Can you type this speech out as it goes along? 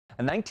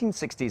A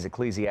 1960s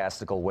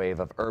ecclesiastical wave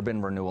of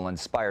urban renewal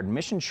inspired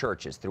mission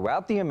churches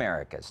throughout the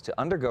Americas to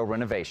undergo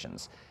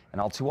renovations. And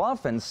all too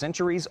often,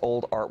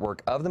 centuries-old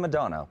artwork of the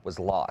Madonna was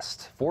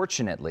lost.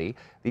 Fortunately,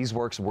 these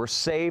works were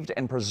saved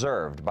and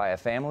preserved by a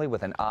family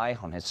with an eye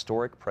on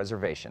historic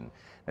preservation.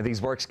 Now,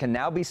 these works can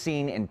now be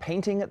seen in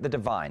Painting the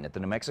Divine at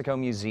the New Mexico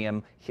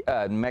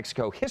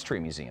History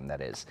Museum, that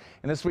is.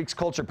 In this week's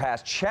Culture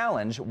Pass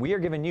Challenge, we are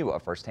giving you a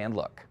first-hand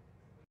look.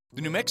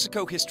 The New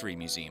Mexico History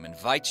Museum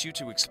invites you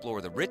to explore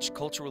the rich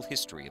cultural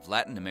history of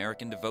Latin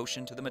American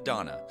devotion to the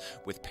Madonna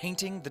with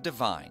Painting the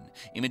Divine,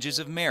 Images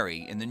of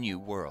Mary in the New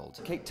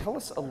World. Kate, tell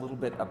us a little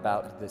bit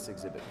about this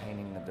exhibit,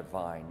 Painting the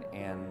Divine,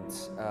 and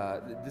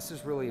this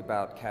is really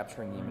about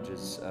capturing the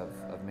images of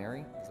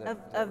Mary? Of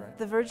right?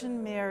 The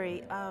Virgin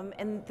Mary,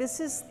 and this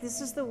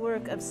is the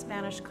work of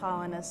Spanish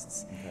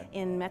colonists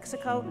in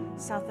Mexico,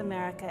 South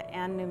America,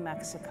 and New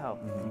Mexico.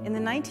 In the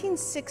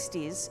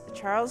 1960s,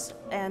 Charles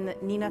and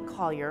Nina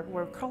Collier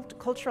were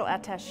cultural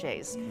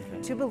attaches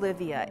to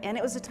Bolivia, and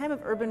it was a time of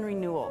urban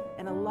renewal,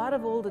 and a lot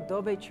of old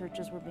adobe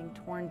churches were being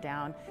torn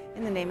down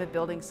in the name of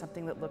building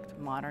something that looked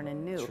modern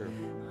and new. Sure.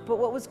 But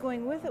what was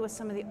going with it was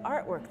some of the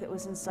artwork that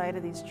was inside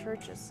of these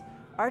churches.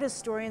 Art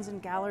historians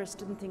and gallerists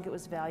didn't think it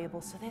was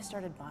valuable, so they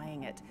started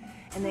buying it.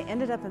 And they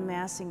ended up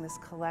amassing this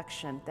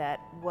collection that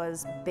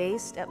was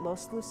based at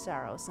Los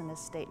Luceros, an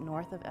estate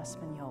north of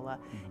Espanola,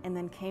 and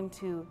then came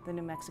to the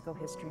New Mexico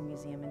History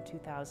Museum in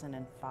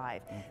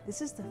 2005.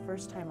 This is the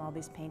first time all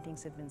these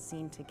paintings have been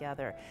seen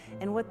together.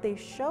 And what they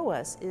show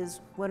us is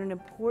what an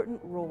important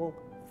role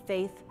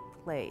faith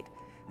played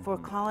for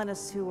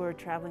colonists who were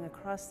traveling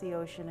across the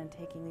ocean and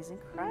taking these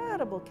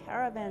incredible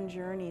caravan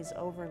journeys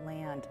over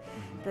land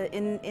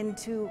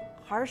into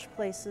harsh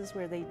places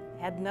where they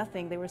had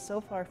nothing. They were so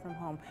far from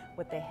home.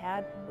 What they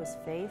had was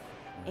faith,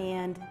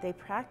 and they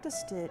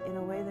practiced it in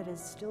a way that is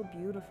still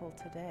beautiful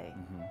today.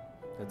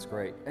 That's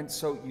great. And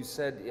so you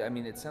said, I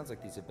mean, it sounds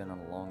like these have been on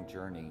a long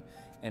journey,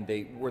 and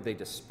were they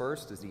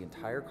dispersed? Is the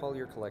entire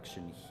Collier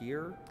collection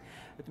here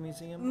at the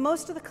museum?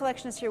 Most of the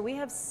collection is here. We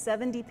have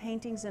 70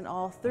 paintings in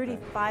all.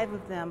 35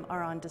 of them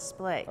are on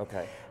display.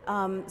 Okay.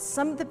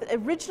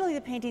 Originally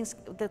the paintings,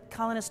 the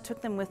colonists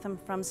took them with them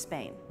from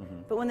Spain.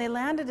 But when they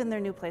landed in their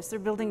new place, they're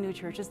building new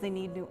churches, they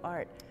need new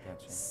art.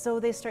 Gotcha. So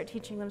they start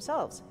teaching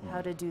themselves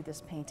how to do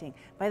this painting.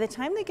 By the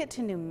time they get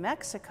to New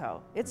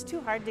Mexico, it's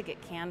too hard to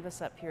get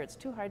canvas up here. It's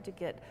too hard to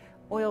get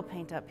oil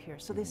paint up here.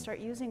 So they start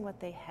using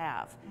what they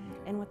have.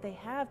 And what they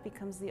have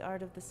becomes the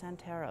art of the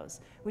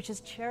Santeros, which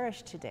is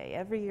cherished today.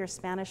 Every year,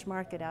 Spanish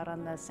Market out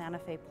on the Santa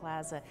Fe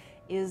Plaza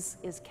is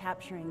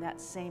capturing that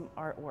same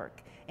artwork.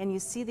 And you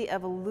see the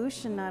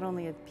evolution not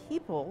only of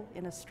people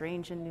in a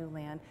strange and new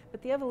land,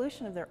 but the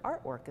evolution of their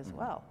artwork as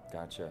well.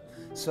 Gotcha.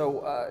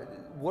 So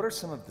what are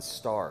some of the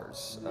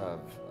stars of,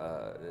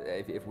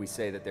 if we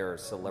say that there are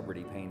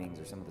celebrity paintings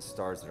or some of the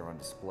stars that are on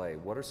display,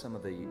 what are some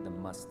of the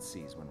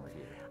must-sees when we're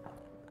here?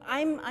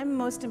 I'm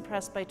most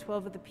impressed by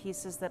 12 of the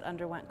pieces that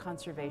underwent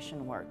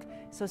conservation work.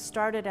 So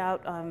started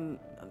out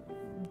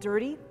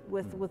dirty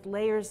with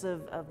layers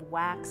of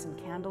wax and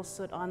candle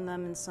soot on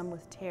them, and some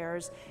with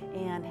tears,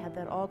 and had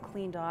that all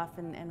cleaned off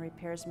and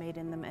repairs made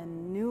in them,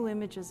 and new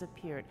images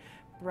appeared,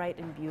 bright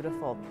and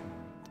beautiful.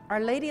 Our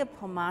Lady of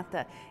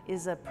Pomata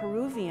is a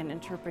Peruvian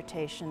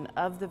interpretation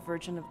of the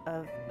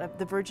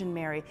Virgin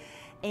Mary,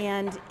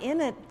 and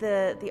in it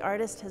the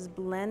artist has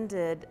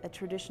blended a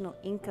traditional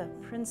Inca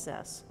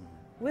princess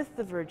with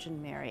the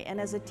Virgin Mary. And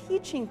as a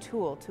teaching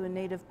tool to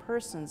native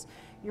persons,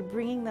 you're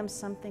bringing them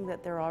something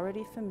that they're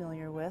already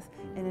familiar with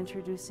and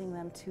introducing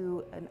them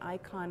to an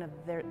icon of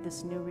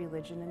this new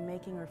religion and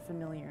making her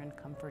familiar and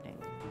comforting.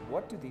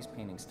 What do these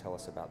paintings tell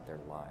us about their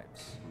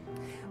lives?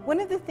 One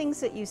of the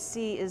things that you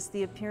see is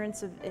the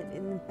appearance of,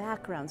 in the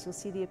backgrounds, you'll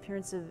see the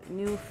appearance of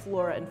new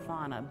flora and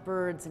fauna,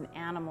 birds and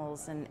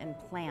animals and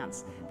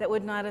plants that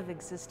would not have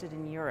existed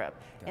in Europe.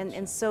 Gotcha.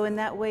 And so in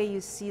that way you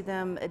see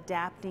them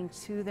adapting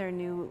to their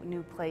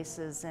new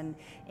places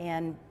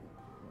and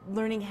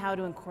learning how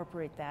to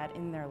incorporate that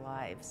in their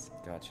lives.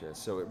 Gotcha.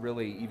 So it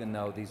really, even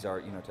though these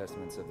are,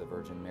 testaments of the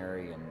Virgin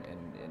Mary and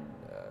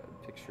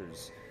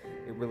pictures,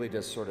 it really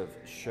does sort of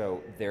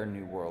show their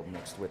new world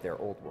mixed with their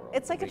old world.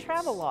 It's like a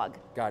travelogue.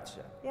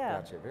 Gotcha. Yeah.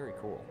 Gotcha. Very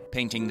cool.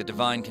 Painting the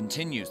Divine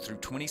continues through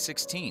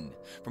 2016.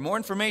 For more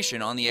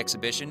information on the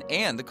exhibition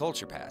and the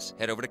Culture Pass,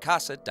 head over to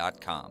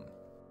casa.com.